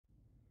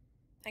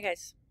Hi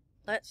guys,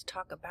 let's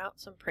talk about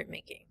some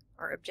printmaking.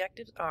 Our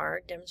objectives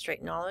are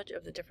demonstrate knowledge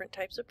of the different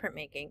types of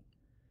printmaking,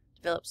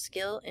 develop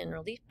skill in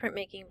relief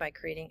printmaking by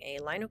creating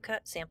a lino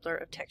cut sampler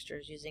of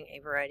textures using a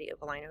variety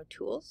of lino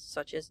tools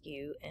such as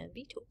U and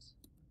V tools.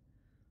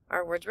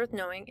 Our words worth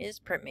knowing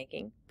is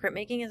printmaking.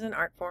 Printmaking is an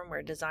art form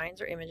where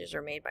designs or images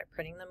are made by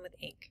printing them with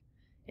ink.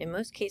 In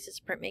most cases,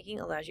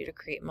 printmaking allows you to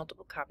create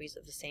multiple copies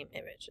of the same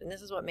image, and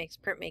this is what makes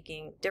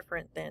printmaking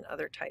different than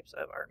other types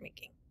of art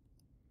making.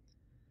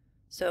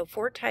 So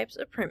 4 types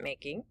of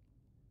printmaking: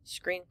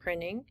 screen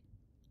printing,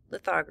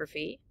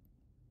 lithography,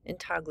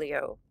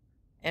 intaglio,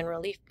 and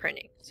relief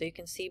printing. So you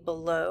can see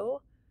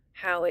below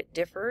how it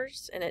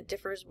differs, and it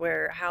differs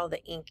how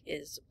the ink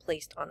is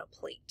placed on a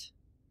plate.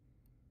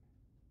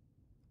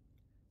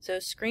 So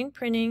screen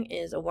printing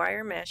is a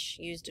wire mesh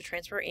used to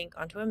transfer ink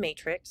onto a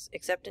matrix,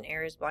 except in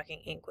areas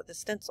blocking ink with a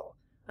stencil.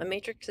 A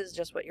matrix is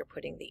just what you're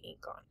putting the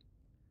ink on.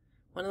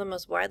 One of the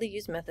most widely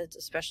used methods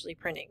is specialty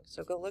printing.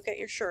 So go look at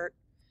your shirt.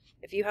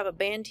 If you have a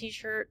band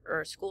t-shirt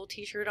or a school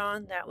t-shirt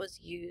on, that was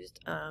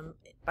used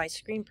by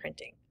screen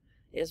printing.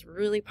 It is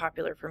really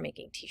popular for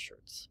making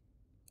t-shirts.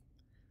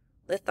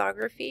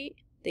 Lithography,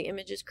 the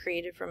image is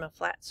created from a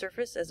flat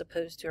surface as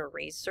opposed to a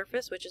raised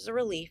surface, which is a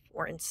relief,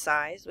 or in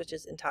size, which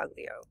is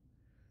intaglio.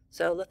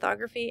 So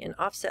lithography and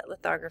offset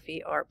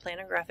lithography are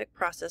planographic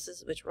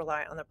processes which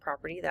rely on the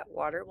property that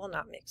water will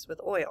not mix with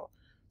oil.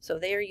 So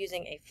they are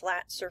using a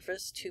flat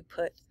surface to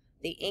put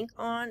the ink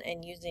on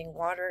and using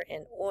water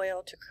and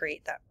oil to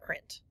create that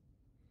print.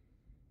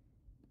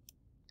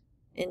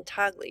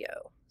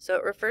 Intaglio. So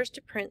it refers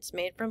to prints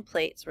made from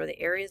plates where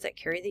the areas that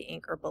carry the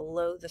ink are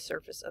below the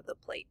surface of the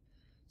plate.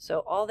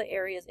 So all the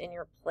areas in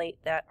your plate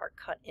that are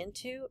cut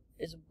into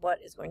is what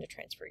is going to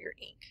transfer your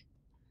ink.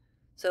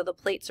 So the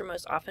plates are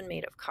most often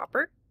made of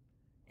copper,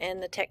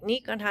 and the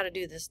technique on how to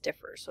do this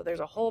differs. So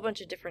there's a whole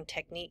bunch of different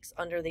techniques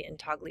under the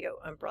intaglio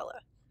umbrella,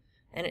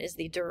 and it is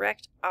the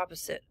direct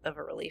opposite of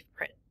a relief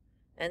print.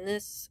 And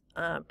this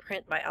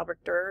print by Albert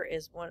Dürer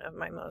is one of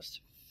my most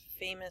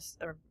famous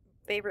or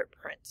favorite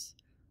prints.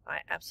 I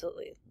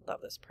absolutely love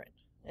this print,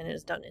 and it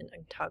is done in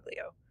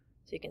intaglio,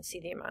 so you can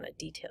see the amount of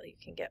detail you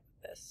can get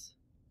with this.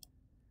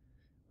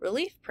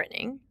 Relief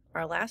printing,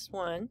 our last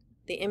one,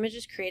 the image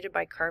is created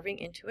by carving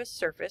into a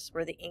surface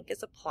where the ink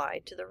is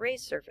applied to the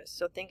raised surface.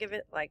 So think of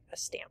it like a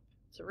stamp.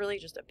 It's really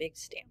just a big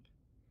stamp.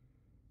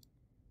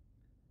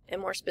 And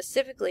more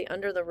specifically,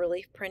 under the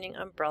relief printing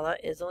umbrella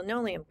is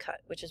linoleum cut,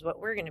 which is what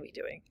we're going to be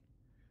doing.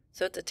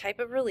 So it's a type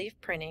of relief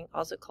printing,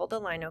 also called a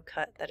lino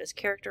cut, that is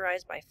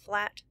characterized by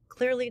flat,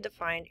 clearly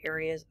defined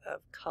areas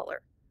of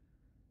color.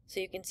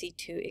 So you can see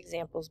 2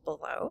 examples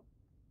below.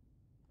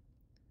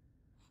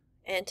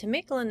 And to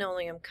make a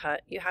linoleum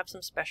cut, you have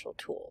some special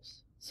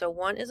tools. So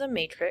one is a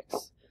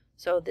matrix,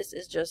 so this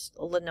is just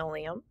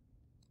linoleum.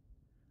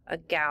 A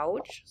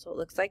gouge, so it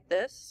looks like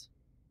this.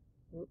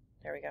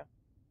 There we go.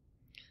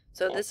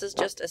 So this is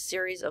just a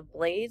series of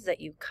blades that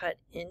you cut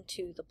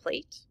into the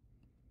plate.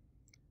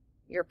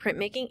 Your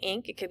printmaking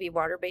ink, it could be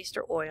water-based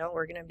or oil.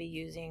 We're going to be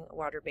using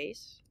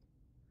water-based.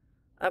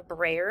 A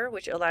brayer,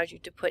 which allows you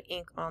to put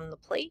ink on the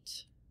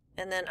plate.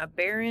 And then a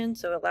baren,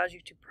 so it allows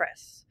you to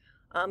press.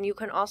 You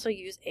can also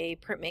use a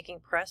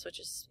printmaking press, which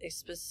is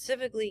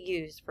specifically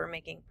used for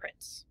making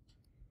prints.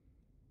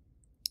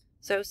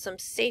 So some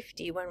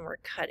safety when we're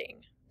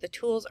cutting. The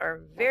tools are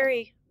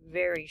very,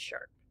 very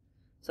sharp.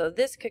 So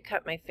this could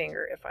cut my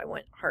finger if I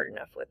went hard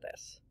enough with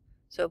this.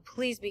 So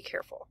please be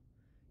careful.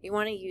 You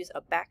want to use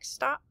a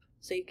backstop,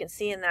 so you can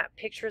see in that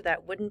picture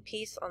that wooden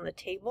piece on the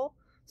table.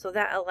 So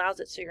that allows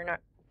it so you're not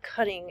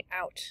cutting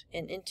out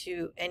and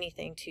into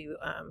anything so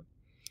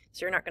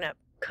you're not going to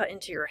cut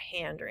into your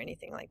hand or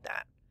anything like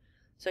that.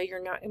 So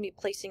you're not going to be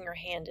placing your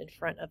hand in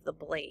front of the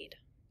blade.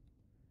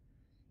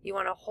 You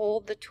want to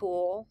hold the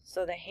tool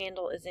so the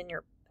handle is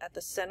at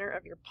the center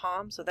of your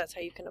palm, so that's how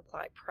you can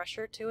apply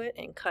pressure to it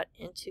and cut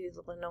into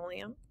the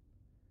linoleum.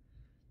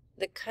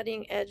 The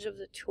cutting edge of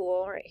the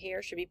tool right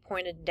here should be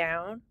pointed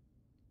down.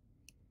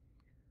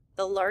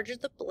 The larger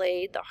the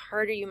blade, the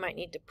harder you might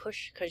need to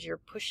push because you're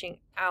pushing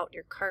out,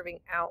 you're carving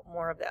out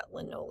more of that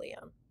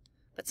linoleum.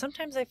 But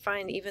sometimes I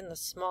find even the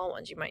small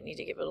ones, you might need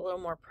to give it a little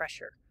more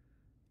pressure.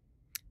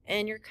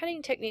 And your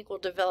cutting technique will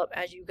develop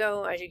as you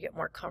go, as you get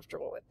more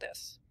comfortable with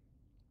this.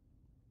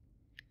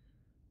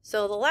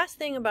 So the last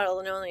thing about a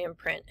linoleum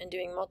print and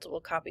doing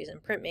multiple copies in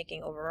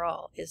printmaking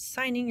overall is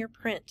signing your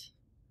print.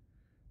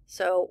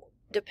 So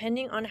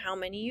depending on how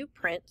many you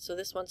print, so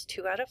this one's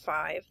 2 out of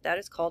 5, that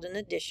is called an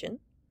edition.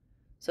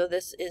 So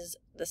this is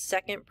the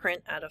second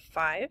print out of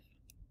 5.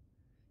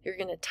 You're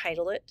going to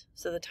title it.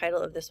 So the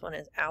title of this one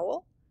is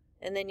Owl.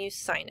 And then you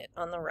sign it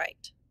on the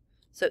right.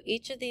 So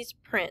each of these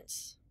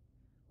prints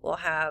will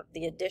have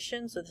the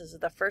edition. So this is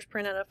the first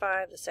print out of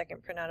 5, the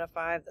second print out of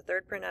 5, the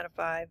third print out of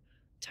 5,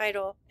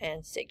 title,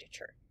 and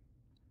signature.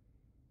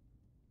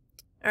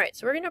 All right,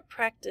 so we're going to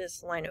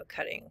practice lino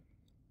cutting.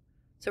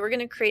 So we're going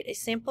to create a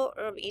sample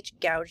of each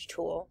gouge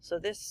tool. So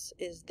this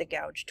is the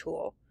gouge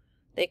tool.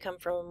 They come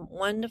from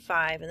 1 to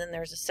 5, and then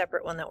there's a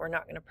separate one that we're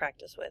not going to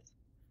practice with.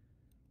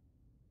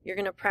 You're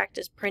going to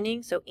practice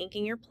printing, so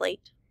inking your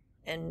plate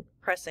and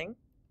pressing.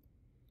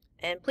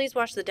 And please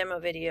watch the demo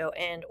video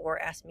and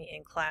or ask me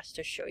in class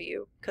to show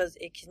you, because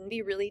it can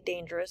be really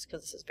dangerous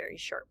because this is very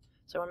sharp.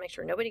 So I want to make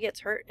sure nobody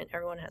gets hurt and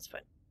everyone has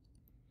fun.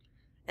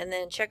 And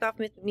then check off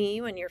with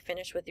me when you're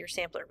finished with your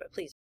sampler, but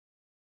please